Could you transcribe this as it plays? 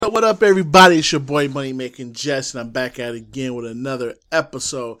What up, everybody? It's your boy Money Making Jess, and I'm back at it again with another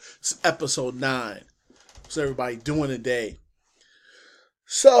episode. It's episode 9. What's everybody doing today?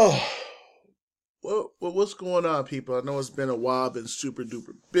 So, what's going on, people? I know it's been a while. I've been super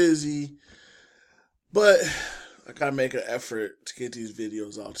duper busy, but I gotta make an effort to get these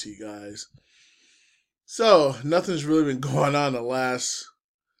videos out to you guys. So, nothing's really been going on the last,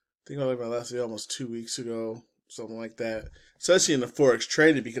 I think my last video almost 2 weeks ago, something like that. Especially in the Forex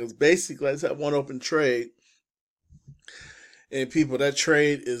trading, because basically I just have one open trade. And people, that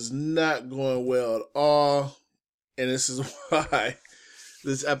trade is not going well at all. And this is why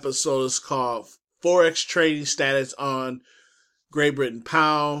this episode is called Forex Trading Status on Great Britain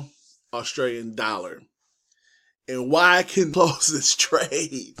Pound, Australian Dollar. And why I can close this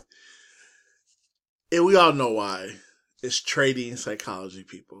trade. And we all know why. It's trading psychology,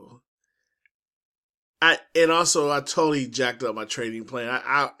 people. I totally jacked up my trading plan.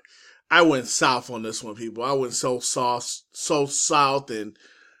 I went south on this one, people. I went so south and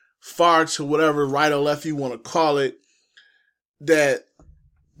far to whatever right or left you want to call it, that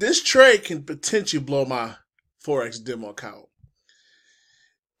this trade can potentially blow my Forex demo account.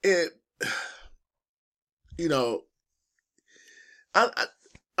 I'm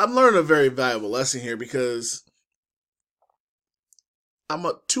learning a very valuable lesson here, because I'm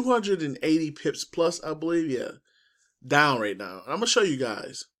at 280 pips plus, I believe, down right now. I'm going to show you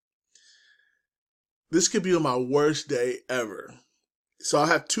guys. This could be my worst day ever. So I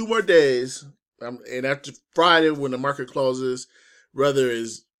have 2 more days, and after Friday when the market closes, whether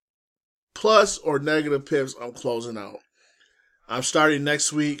it's plus or negative pips, I'm closing out. I'm starting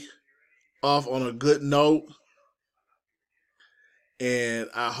next week off on a good note, and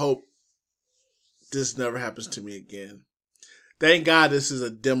I hope this never happens to me again. Thank God this is a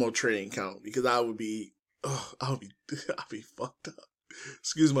demo trading account, because I'll be fucked up.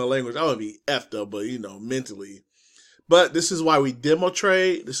 Excuse my language. I would be effed up, but mentally. But this is why we demo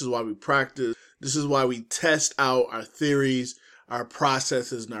trade. This is why we practice. This is why we test out our theories, our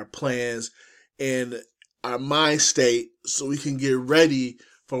processes, and our plans, and our mind state, so we can get ready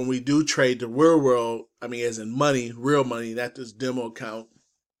for when we do trade the real world. I mean, as in money, real money, not this demo account,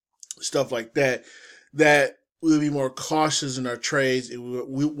 stuff like that. That we'll be more cautious in our trades, and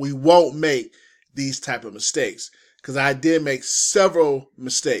we won't make these type of mistakes. Because I did make several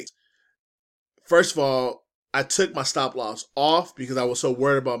mistakes. First of all, I took my stop loss off because I was so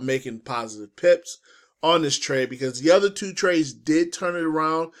worried about making positive pips on this trade, because the other 2 trades did turn it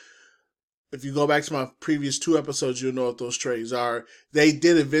around. If you go back to my previous 2 episodes, you'll know what those trades are. They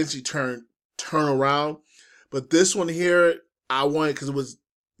did eventually turn around. But this one here, I wanted, because it was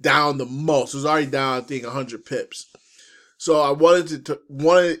down the most. It was already down, I think, 100 pips. So I wanted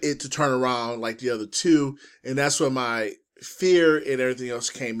it to turn around like the other 2, and that's when my fear and everything else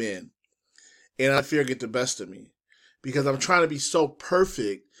came in. And I fear get the best of me, because I'm trying to be so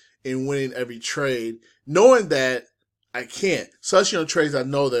perfect in winning every trade, knowing that I can't. Especially on trades I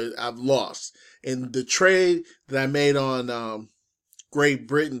know that I've lost. And the trade that I made on Great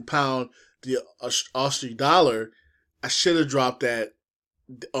Britain Pound, the Australian Dollar, I should have dropped that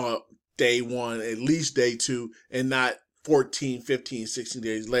day 1, at least day 2, and not 14, 15, 16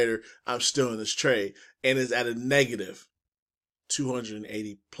 days later. I'm still in this trade, and it's at a negative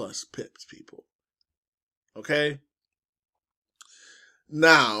 280 plus pips, people. Okay?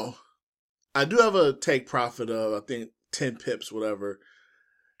 Now, I do have a take profit of, I think, 10 pips, whatever.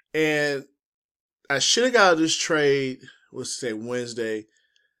 And I should have got this trade, let's say Wednesday.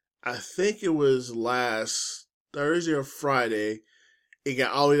 I think it was last Thursday or Friday. It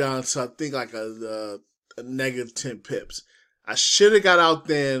got all the way down to, I think, like a negative 10 pips. I should have got out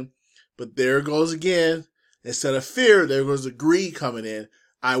then, but there it goes again. Instead of fear, there goes the greed coming in.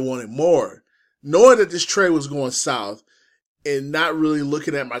 I wanted more. Knowing that this trade was going south, and not really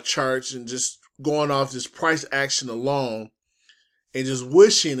looking at my charts and just going off this price action alone, and just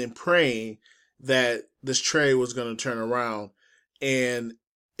wishing and praying that this trade was going to turn around, and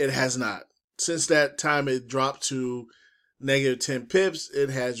it has not. Since that time it dropped to negative 10 pips, it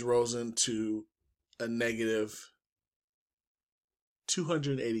has risen to a negative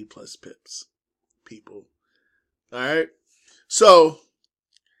 280 plus pips, people. All right. So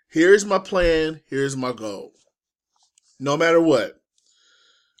here's my plan. Here's my goal. No matter what,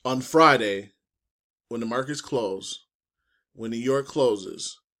 on Friday, when the markets close, when New York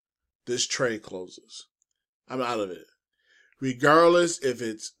closes, this trade closes. I'm out of it. Regardless if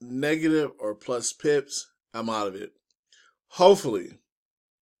it's negative or plus pips, I'm out of it. Hopefully,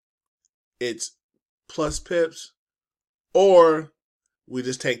 it's plus pips, or we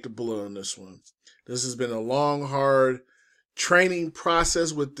just take the bullet on this one. This has been a long, hard training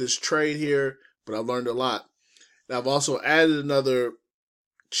process with this trade here, but I've learned a lot. And I've also added another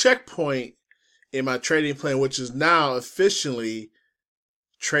checkpoint in my trading plan, which is now officially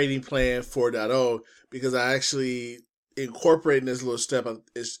Trading Plan 4.0, because I actually incorporating this little step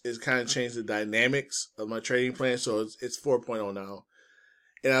is kind of changed the dynamics of my trading plan. So it's 4.0 now.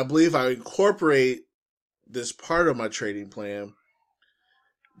 And I believe if I incorporate this part of my trading plan,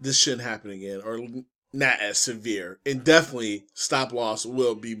 this shouldn't happen again, or not as severe. And definitely stop loss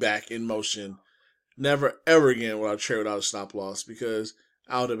will be back in motion. Never ever again will I trade without a stop loss, because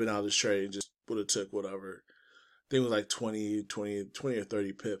I would have been out of this trade and just would have took whatever. I think it was like 20 or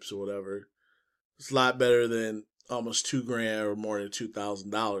 30 pips or whatever. It's a lot better than almost $2,000 or more than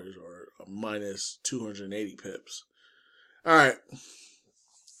 $2,000 or minus 280 pips. All right.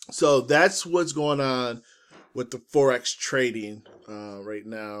 So that's what's going on with the Forex trading right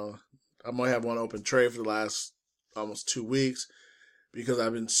now. I'm going to have one open trade for the last almost 2 weeks because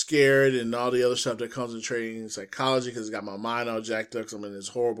I've been scared and all the other stuff that comes in trading psychology, because it's got my mind all jacked up because I'm in this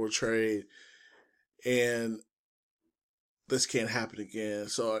horrible trade. And this can't happen again.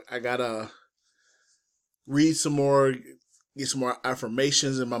 So I got to read some more, get some more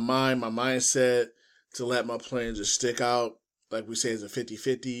affirmations in my mind, my mindset, to let my plan just stick out. Like we say, it's a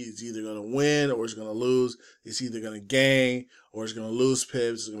 50-50. It's either going to win or it's going to lose. It's either going to gain or it's going to lose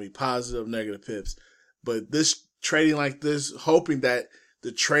pips. It's going to be positive, negative pips. But this trading like this, hoping that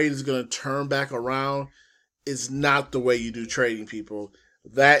the trade is going to turn back around, is not the way you do trading, people.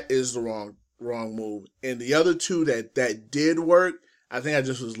 That is the wrong move. And the other two that did work, I think I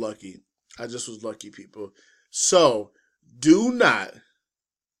just was lucky. People. So do not,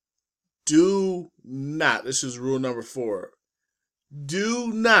 this is rule number 4.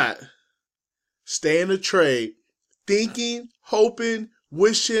 Do not stay in a trade thinking, hoping,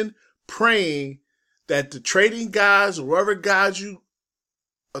 wishing, praying that the trading gods or whatever gods you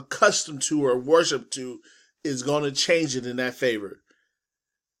accustomed to or worship to is going to change it in that favor.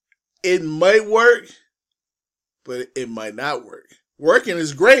 It might work, but it might not work. Working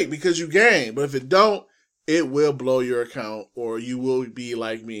is great because you gain, but if it don't, it will blow your account, or you will be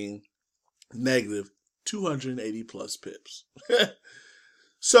like me, negative 280 plus pips.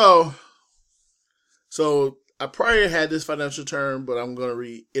 So I probably had this financial term, but I'm going to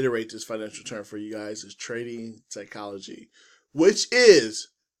reiterate this financial term for you guys. It's trading psychology, which is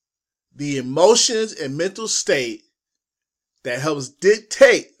the emotions and mental state that helps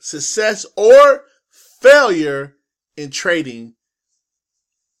dictate success or failure in trading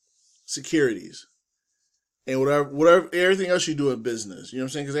securities and whatever everything else you do in business. You know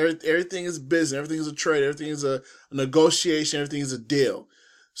what I'm saying? Because everything is business, everything is a trade, everything is a negotiation, everything is a deal.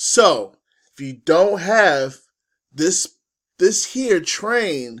 So if you don't have this here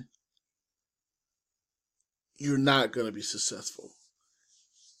trained, you're not going to be successful.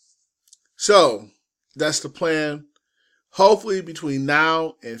 So that's the plan. Hopefully between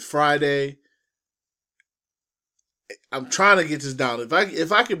now and Friday, I'm trying to get this down.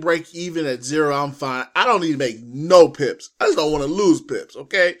 If I can break even at 0, I'm fine. I don't need to make no pips. I just don't want to lose pips,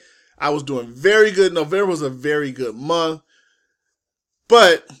 okay? I was doing very good. November was a very good month.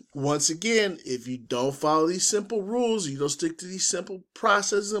 But once again, if you don't follow these simple rules, you don't stick to these simple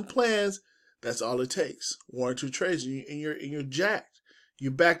processes and plans, that's all it takes. 1 or 2 trades and you're jacked.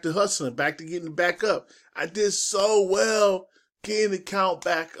 You're back to hustling, back to getting back up. I did so well getting the count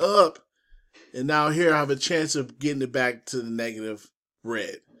back up. And now here I have a chance of getting it back to the negative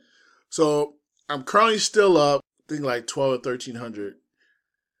red. So I'm currently still up, I think like 12 or 1300.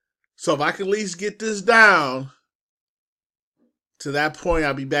 So if I can at least get this down to that point,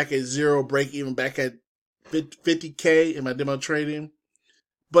 I'll be back at 0, break even, back at 50K in my demo trading.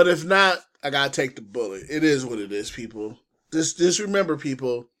 But if not, I gotta take the bullet. It is what it is, people. Just remember,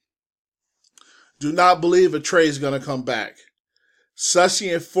 people, do not believe a trade is gonna come back. Especially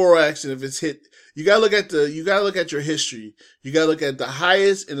in Forex, and if it's hit, you gotta look at your history. You gotta look at the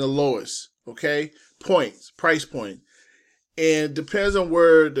highest and the lowest, okay? Points, price point. And depends on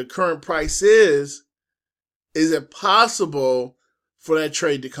where the current price is it possible for that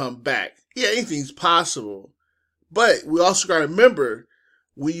trade to come back? Yeah, anything's possible. But we also gotta remember,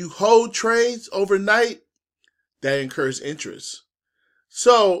 when you hold trades overnight, that incurs interest.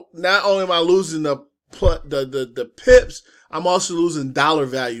 So not only am I losing the pips, I'm also losing dollar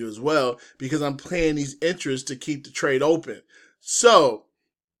value as well, because I'm paying these interests to keep the trade open. So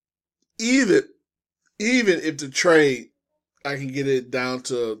even if the trade, I can get it down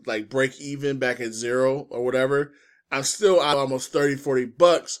to like break even back at 0 or whatever, I'm still out almost 30, 40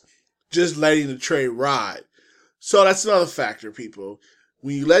 bucks just letting the trade ride. So that's another factor, people.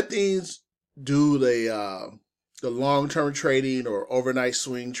 When you let things do the long-term trading or overnight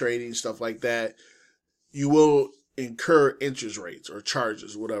swing trading, stuff like that, you will incur interest rates or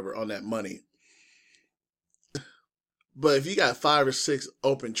charges, whatever, on that money. But if you got 5 or 6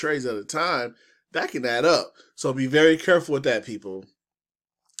 open trades at a time, that can add up. So be very careful with that, people.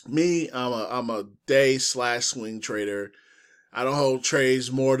 Me, I'm a day/swing trader. I don't hold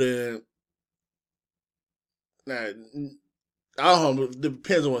trades more than, I don't know, it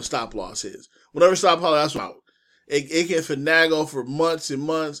depends on what stop loss is. Whatever stop loss, that's out. It can finagle for months and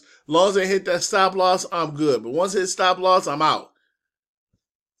months. As long as I hit that stop loss, I'm good. But once it hits stop loss, I'm out.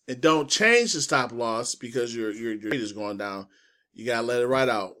 And don't change the stop loss because your trade is going down. You gotta let it ride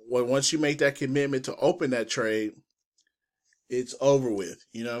out. Once you make that commitment to open that trade, it's over with.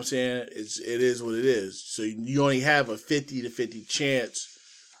 You know what I'm saying? It is what it is. So you only have a 50-50 chance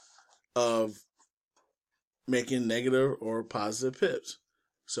of making negative or positive pips.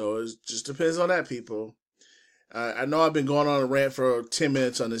 So it just depends on that, people. I know I've been going on a rant for 10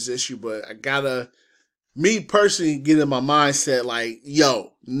 minutes on this issue, but I gotta, me personally, get in my mindset like,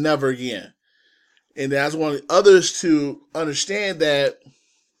 yo, never again. And I just want others to understand that,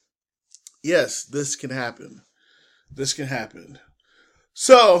 yes, this can happen. This can happen.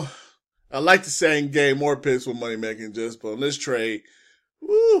 So, I like to say in game, more picks with money making just, but on this trade,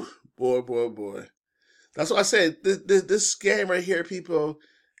 woo, boy. That's why I said this game right here, people,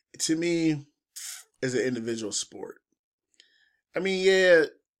 to me, is an individual sport. I mean, yeah,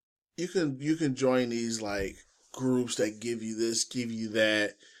 you can join these like groups that give you this, give you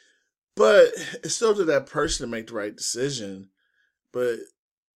that, but it's still to that person to make the right decision. But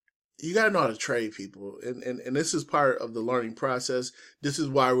you gotta know how to trade, people, and this is part of the learning process. This is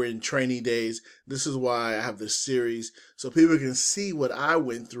why we're in training days. This is why I have this series, so people can see what I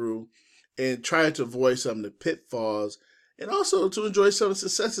went through and try to avoid some of the pitfalls, and also to enjoy some of the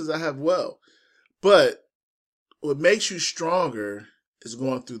successes I have. But what makes you stronger is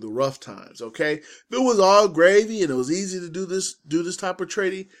going through the rough times, okay? If it was all gravy and it was easy to do this type of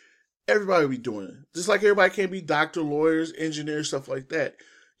trading, everybody would be doing it. Just like everybody can't be doctor, lawyers, engineers, stuff like that.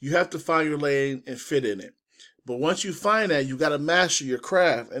 You have to find your lane and fit in it. But once you find that, you got to master your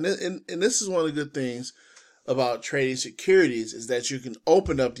craft. And this is one of the good things about trading securities is that you can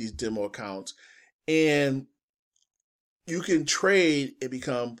open up these demo accounts and you can trade and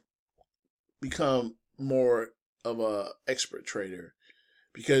become more of a expert trader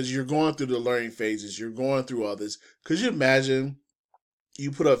because you're going through the learning phases. You're going through all this. Could you imagine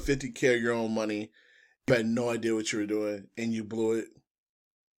you put up $50K of your own money, you had no idea what you were doing, and you blew it?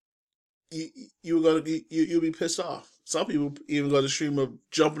 You'll be pissed off. Some people even go to the extreme of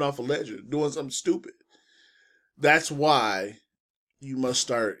jumping off a ledge, doing something stupid. That's why you must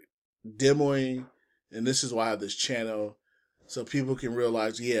start demoing, and this is why I have this channel, so people can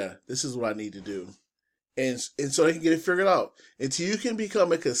realize, yeah, this is what I need to do. And so they can get it figured out. Until you can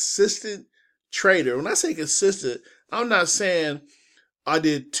become a consistent trader. When I say consistent, I'm not saying I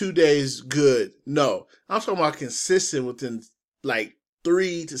did 2 days good. No. I'm talking about consistent within like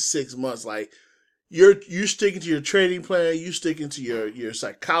 3 to 6 months. Like you're sticking to your trading plan, you sticking to your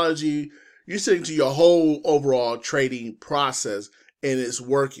psychology, you're sticking to your whole overall trading process, and it's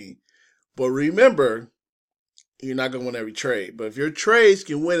working. But remember, you're not going to win every trade. But if your trades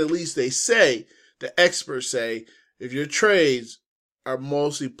can win, at least the experts say, if your trades are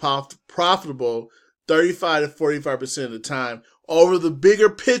mostly profitable 35 to 45% of the time, over the bigger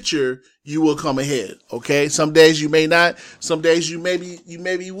picture, you will come ahead. Okay? Some days you may not. Some days you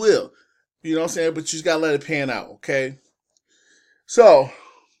maybe will. You know what I'm saying? But you just got to let it pan out. Okay? So,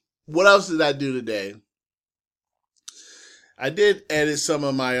 what else did I do today? I did edit some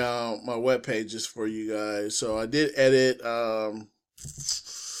of my my web pages for you guys. So I did edit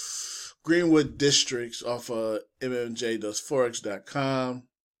Greenwood Districts off of mmjdoesforex.com.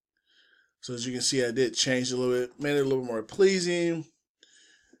 So as you can see, I did change a little bit, made it a little more pleasing.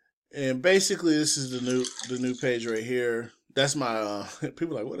 And basically, this is the new page right here. That's my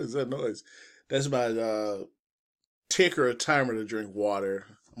people are like, what is that noise? That's my ticker or timer to drink water.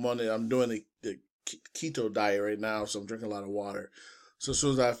 I'm doing the keto diet right now, so I'm drinking a lot of water. So as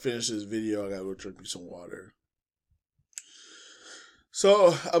soon as I finish this video, I gotta go drink me some water.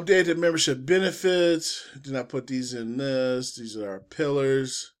 So, updated membership benefits. Did not put these in this. These are our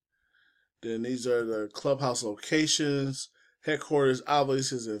pillars. Then these are the clubhouse locations. Headquarters,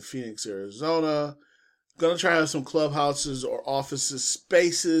 obviously, is in Phoenix, Arizona. Gonna try to have some clubhouses or offices,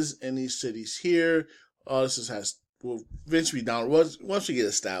 spaces in these cities here. All this will eventually be down once we get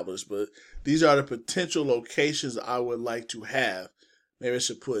established, but these are the potential locations I would like to have. Maybe I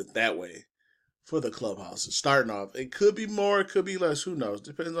should put it that way. For the clubhouses, starting off. It could be more, it could be less, who knows?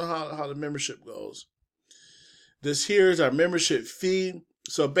 Depends on how the membership goes. This here is our membership fee.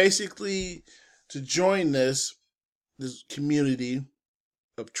 So basically, to join this community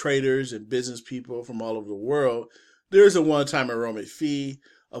of traders and business people from all over the world, there is a one-time enrollment fee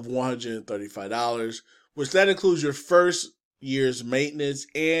of $135, which that includes your first year's maintenance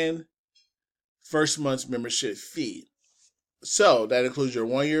and first month's membership fee. So that includes your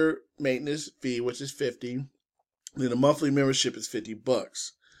 1 year maintenance fee, which is $50. Then the monthly membership is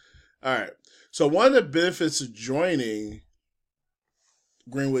 $50. All right. So one of the benefits of joining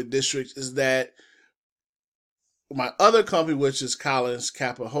Greenwood District is that my other company, which is Collins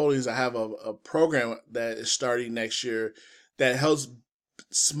Capital Holdings, I have a program that is starting next year that helps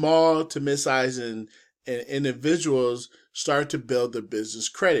small to mid-sized and individuals start to build their business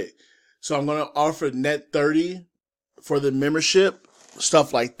credit. So I'm going to offer net 30 for the membership,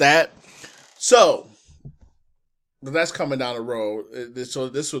 stuff like that. So that's coming down the road. So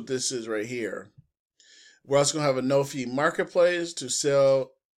this is what this is right here. We're also going to have a no-fee marketplace to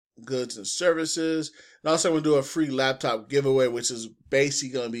sell goods and services. And also I'm going to do a free laptop giveaway, which is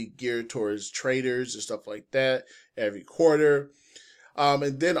basically going to be geared towards traders and stuff like that every quarter.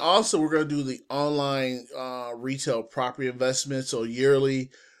 And then also we're going to do the online retail property investment. So yearly,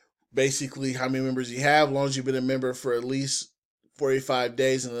 basically how many members you have, as long as you've been a member for at least 45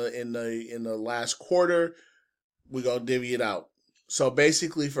 days in the last quarter, we're going to divvy it out. So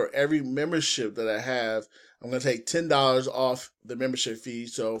basically for every membership that I have, I'm going to take $10 off the membership fee.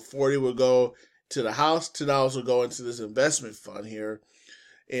 So $40 will go to the house, $10 will go into this investment fund here.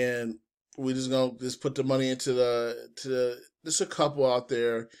 And we just going to put the money into there's a couple out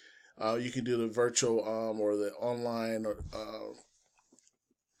there. You can do the virtual or the online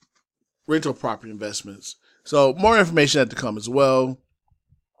rental property investments. So more information had to come as well.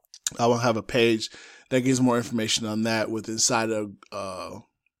 I will have a page that gives more information on that with inside of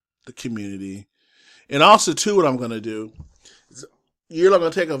the community. And also, too, what I'm going to do is I'm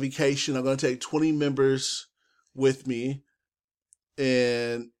going to take a vacation. I'm going to take 20 members with me.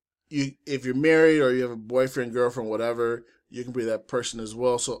 And if you're married or you have a boyfriend, girlfriend, whatever, you can be that person as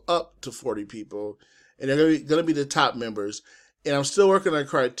well. So up to 40 people. And they're going to be the top members. And I'm still working on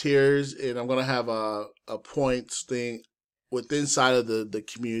criteria, and I'm going to have a points thing with inside of the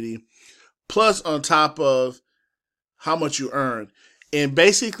community. Plus on top of how much you earn. And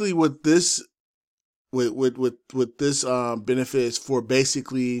basically with this benefits for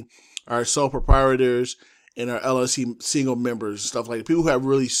basically our sole proprietors and our LLC single members, stuff like that. People who have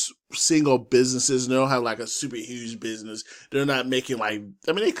really single businesses and they don't have like a super huge business. They're not making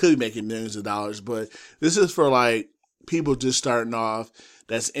they could be making millions of dollars, but this is for like people just starting off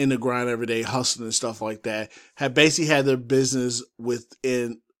that's in the grind every day, hustling and stuff like that, have basically had their business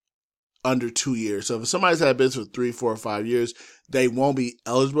within under 2 years. So if somebody's had a business for 3, 4, or 5 years, they won't be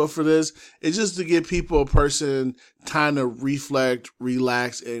eligible for this. It's just to give people a person time to reflect,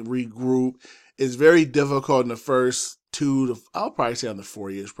 relax, and regroup. It's very difficult in the first I'll probably say under 4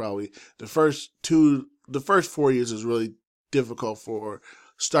 years, probably. The first 4 years is really difficult for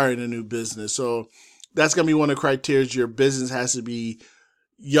starting a new business. So that's going to be one of the criteria. Your business has to be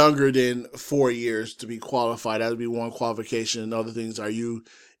younger than 4 years to be qualified. That would be one qualification. And other things, are you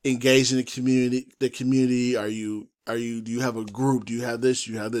engaged in the community? Do you have a group? Do you have this?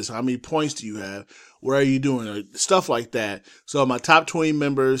 Do you have this? How many points do you have? What are you doing? Stuff like that. So my top 20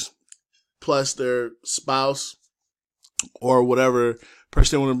 members plus their spouse or whatever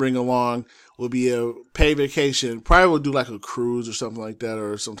person they want to bring along will be a paid vacation. Probably will do like a cruise or something like that,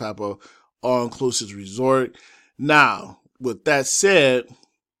 or some type of all-inclusive resort. Now, with that said,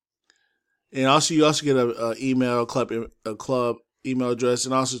 and also you also get a email club email address,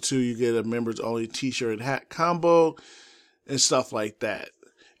 and also too you get a members only t-shirt and hat combo and stuff like that.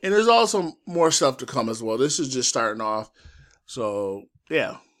 And there's also more stuff to come as well. This is just starting off. So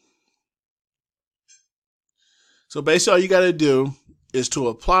yeah. So basically all you got to do is to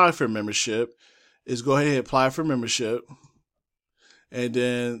apply for membership, is go ahead and apply for membership, and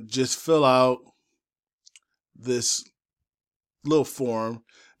then just fill out this little form.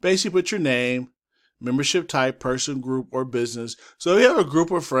 Basically put your name, membership type, person, group, or business. So if you have a group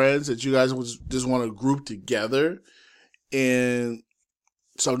of friends that you guys just want to group together, and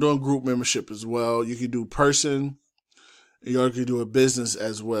so I'm doing group membership as well. You can do person, and you can do a business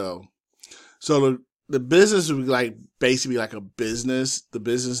as well. So the business would be basically like a business, the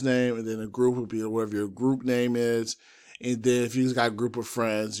business name, and then a group would be whatever your group name is. And then if you got a group of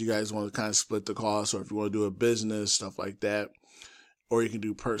friends, you guys want to kind of split the cost, or if you want to do a business, stuff like that, or you can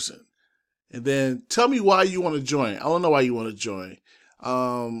do person. And then tell me why you want to join. I want to know why you want to join.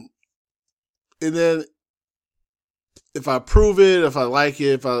 And then if I approve it, if I like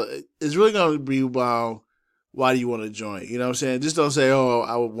it, it's really going to be about why do you want to join? You know what I'm saying? Just don't say, oh,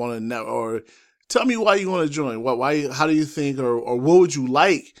 I would want to know, or tell me why you want to join. How do you think, or what would you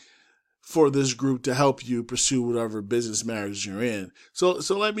like for this group to help you pursue whatever business marriage you're in? So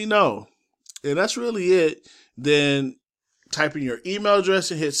let me know. And that's really it. Then type in your email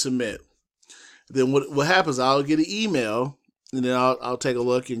address and hit submit. Then what happens, I'll get an email, and then I'll take a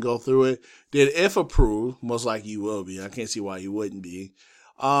look and go through it. Then if approved, most likely you will be. I can't see why you wouldn't be.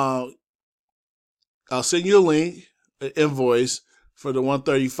 I'll send you a link, an invoice for the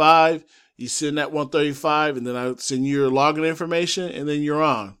 135. You send that 135, and then I'll send you your login information, and then you're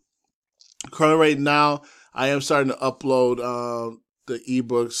on. Currently right now, I am starting to upload the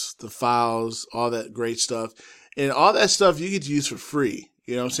ebooks, the files, all that great stuff. And all that stuff you get to use for free.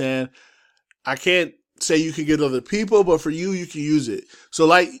 You know what I'm saying? I can't say you can get other people, but for you can use it. So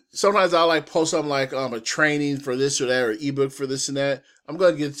like sometimes I'll like post something like a training for this or that, or ebook for this and that. I'm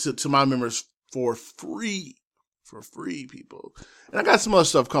gonna get to my members for free, people. And I got some other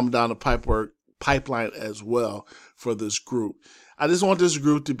stuff coming down the pipeline as well for this group. I just want this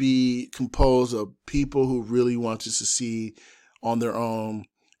group to be composed of people who really want to succeed on their own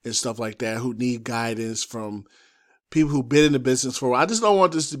and stuff like that, who need guidance from people who've been in the business for a while. I just don't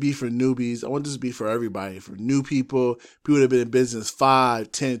want this to be for newbies. I want this to be for everybody, for new people that have been in business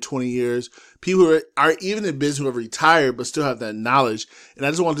 5, 10, 20 years, people who are even in business who have retired but still have that knowledge. And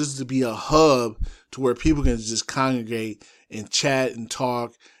I just want this to be a hub to where people can just congregate and chat and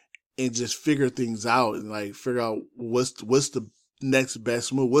talk and just figure things out and like figure out what's the next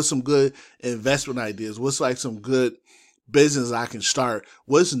best move. What's some good investment ideas? What's like some good business I can start?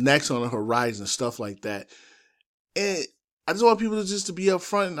 What's next on the horizon? Stuff like that. And I just want people to be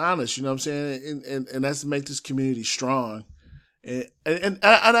upfront and honest, you know what I'm saying? And that's to make this community strong. And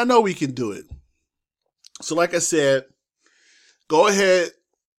I know we can do it. So like I said, go ahead,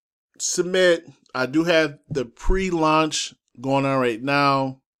 submit. I do have the pre-launch going on right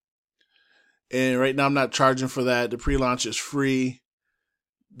now. And right now I'm not charging for that. The pre-launch is free.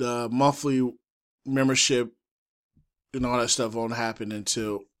 The monthly membership and all that stuff won't happen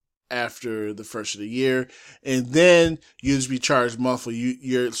until after the first of the year, and then you just be charged monthly.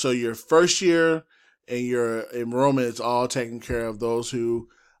 So your first year and your enrollment is all taken care of those who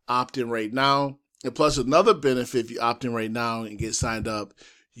opt in right now. And plus another benefit, if you opt in right now and get signed up,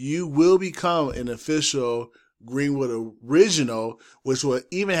 you will become an official Greenwood Original, which will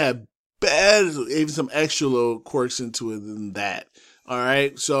even have even some extra little quirks into it than that. All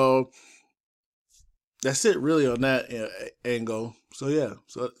right, so that's it really on that angle. So yeah,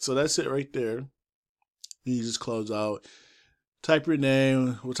 so that's it right there. You just close out, type your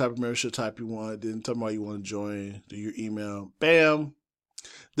name, what type of membership type you want, then tell them why you want to join, do your email, bam.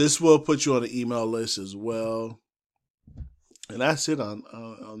 This will put you on the email list as well. And that's it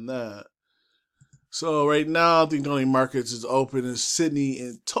on that. So right now, I think the only markets is open in Sydney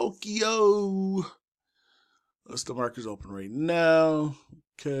and Tokyo. That's the markets open right now.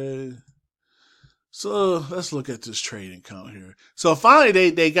 Okay. So let's look at this trading account here. So finally,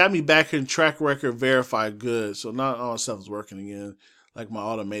 they got me back in track record verified good. So not all stuff is working again, like my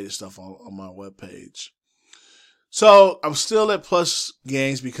automated stuff on my webpage. So I'm still at plus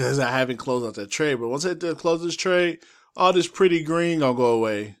gains because I haven't closed out that trade. But once I close this trade, all this pretty green gonna go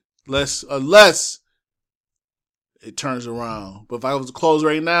away, unless it turns around. But if I was to close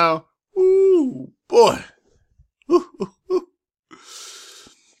right now, ooh boy.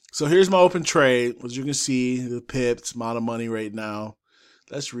 So here's my open trade. As you can see, the pips, amount of money right now.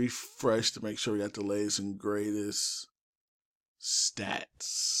 Let's refresh to make sure we got the latest and greatest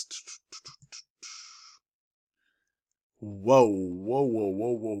stats. Whoa.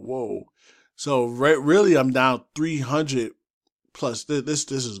 So really, I'm down 300 plus.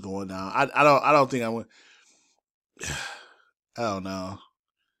 This is going down. I don't think I went. I don't know.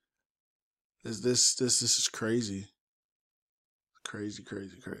 This is crazy. Crazy.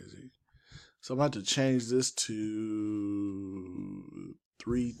 So I'm about to change this to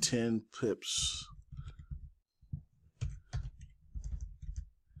 310 pips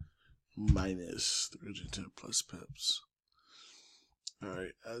minus 310 plus pips. All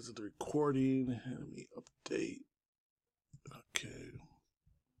right, as of the recording, let me update. Okay.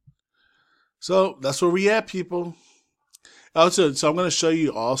 So that's where we at, people. Also, so I'm going to show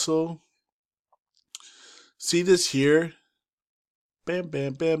you also. See this here? Bam,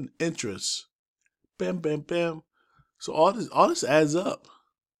 bam, bam. Interest. Bam, bam, bam. So all this adds up.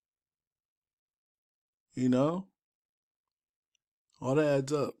 You know? All that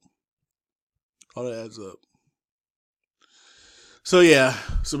adds up. So yeah.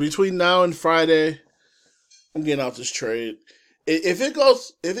 So between now and Friday, I'm getting out this trade. If it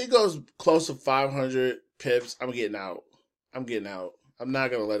goes close to 500 pips, I'm getting out. I'm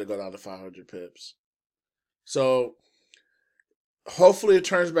not going to let it go down to 500 pips. So hopefully it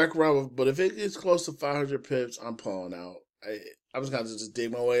turns back around. But if it gets close to 500 pips, I'm pulling out. I'm just going to just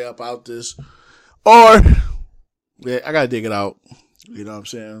dig my way up out this. Or, yeah, I got to dig it out. You know what I'm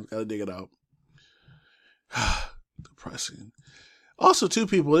saying? Got to dig it out. Depressing. Also, too,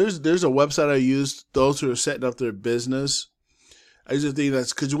 people, there's a website I use, those who are setting up their business. I just think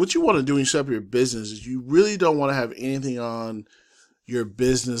that's because what you want to do when you set up your business is you really don't want to have anything on your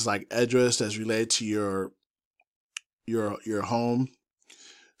business like address that's related to your home.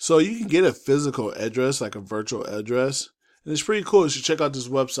 So you can get a physical address, like a virtual address. And it's pretty cool. You should check out this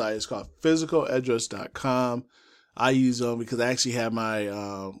website. It's called physicaladdress.com. I use them because I actually have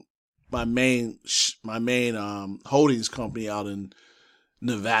my main holdings company out in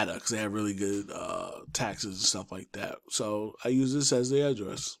Nevada because they have really good taxes and stuff like that. So I use this as the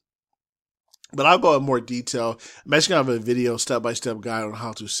address. But I'll go in more detail. I'm actually gonna have a video step-by-step guide on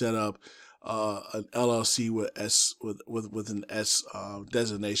how to set up an LLC with an S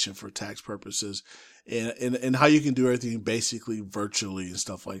designation for tax purposes, and how you can do everything basically virtually and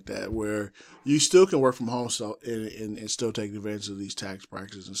stuff like that, where you still can work from home and still take advantage of these tax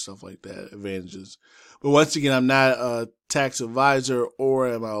practices and stuff like that, advantages. But once again, I'm not a tax advisor or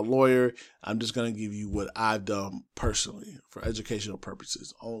am I a lawyer. I'm just going to give you what I've done personally for educational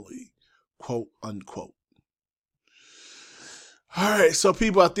purposes only, quote unquote. All right, so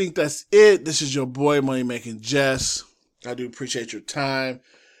people, I think that's it. This is your boy, Money Making Jess. I do appreciate your time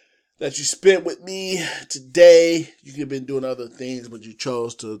that you spent with me today. You could have been doing other things, but you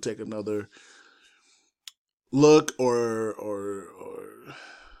chose to take another look or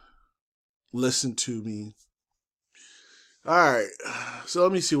listen to me. All right, so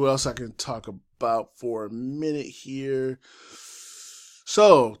let me see what else I can talk about for a minute here.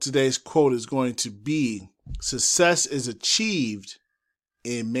 So today's quote is going to be, success is achieved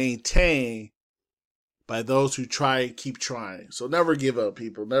and maintained by those who try and keep trying. So never give up,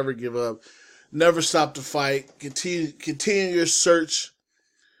 people. Never give up. Never stop the fight. Continue your search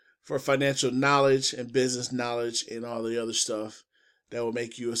for financial knowledge and business knowledge and all the other stuff that will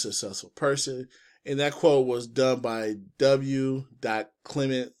make you a successful person. And that quote was done by W.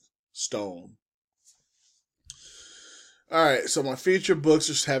 Clement Stone. All right, so my featured books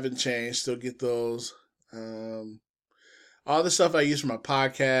just haven't changed. Still get those. All the stuff I use for my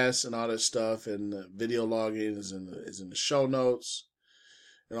podcast and all that stuff and the video login is in the show notes.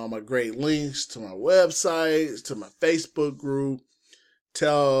 And all my great links to my website, to my Facebook group,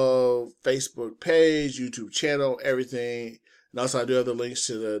 Facebook page, YouTube channel, everything. And also I do have the links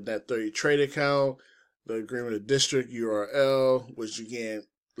to the Net30 trade account, the Agreement of District URL, which you can't,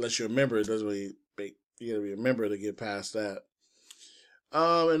 unless you're a member, it doesn't really make, you gotta be a member to get past that.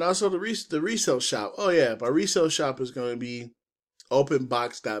 And also the resale shop. Oh yeah, my resale shop is going to be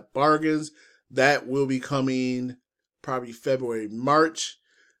openbox.bargains. That will be coming probably February, March.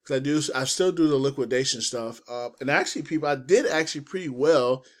 Because I still do the liquidation stuff. And actually, people, I did actually pretty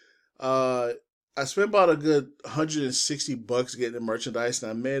well. I spent about a good $160 getting the merchandise, and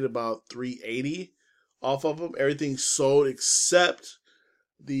I made about $380 off of them. Everything sold except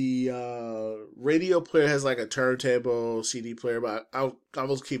the radio player has like a turntable CD player, but I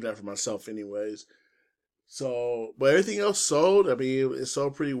was keeping that for myself anyways. So, but everything else sold. I mean, it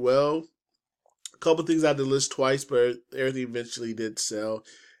sold pretty well. A couple things I had to list twice, but everything eventually did sell.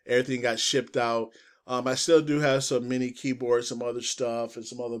 Everything got shipped out. I still do have some mini keyboards, some other stuff, and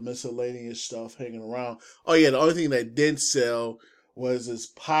some other miscellaneous stuff hanging around. Oh yeah, the only thing that didn't sell was this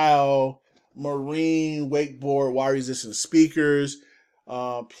Pile Marine wakeboard wire resistant speakers.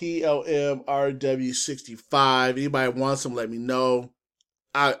 PLM RW65. Anybody wants them, let me know.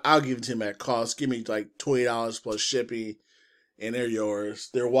 I'll give it to him at cost. Give me like $20 plus shipping, and they're yours.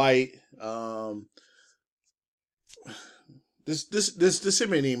 They're white. Just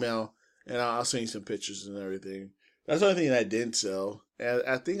send me an email, and I'll send you some pictures and everything. That's the only thing that didn't sell. And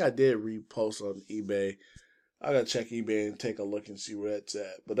I think I did repost on eBay. I gotta check eBay and take a look and see where that's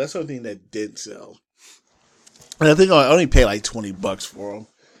at. But that's the only thing that didn't sell. And I think I only paid like $20 for them.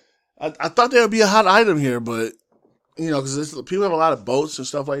 I thought there would be a hot item here, but you know, because people have a lot of boats and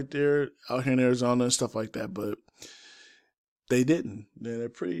stuff like there out here in Arizona and stuff like that, but they didn't. They're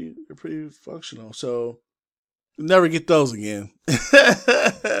pretty functional. So never get those again.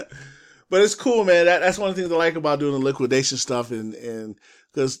 But it's cool, man. That's one of the things I like about doing the liquidation stuff, and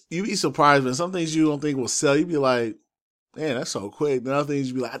because you be surprised, man. Some things you don't think will sell, you be like, man, that's so quick. Then other things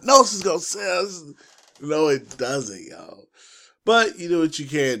you be like, I know this is gonna sell. No, it doesn't, y'all. But you do what you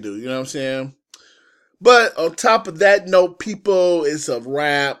can do. You know what I'm saying? But on top of that note, people, it's a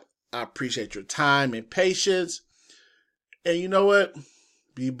wrap. I appreciate your time and patience. And you know what?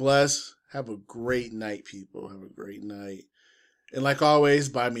 Be blessed. Have a great night, people. Have a great night. And like always,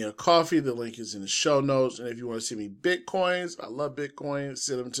 buy me a coffee. The link is in the show notes. And if you want to send me Bitcoins, I love Bitcoin.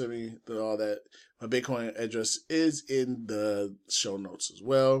 Send them to me. All that. My Bitcoin address is in the show notes as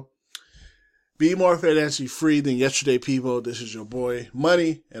well. Be more financially free than yesterday, people. This is your boy,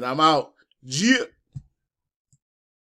 Money, and I'm out. Yeah.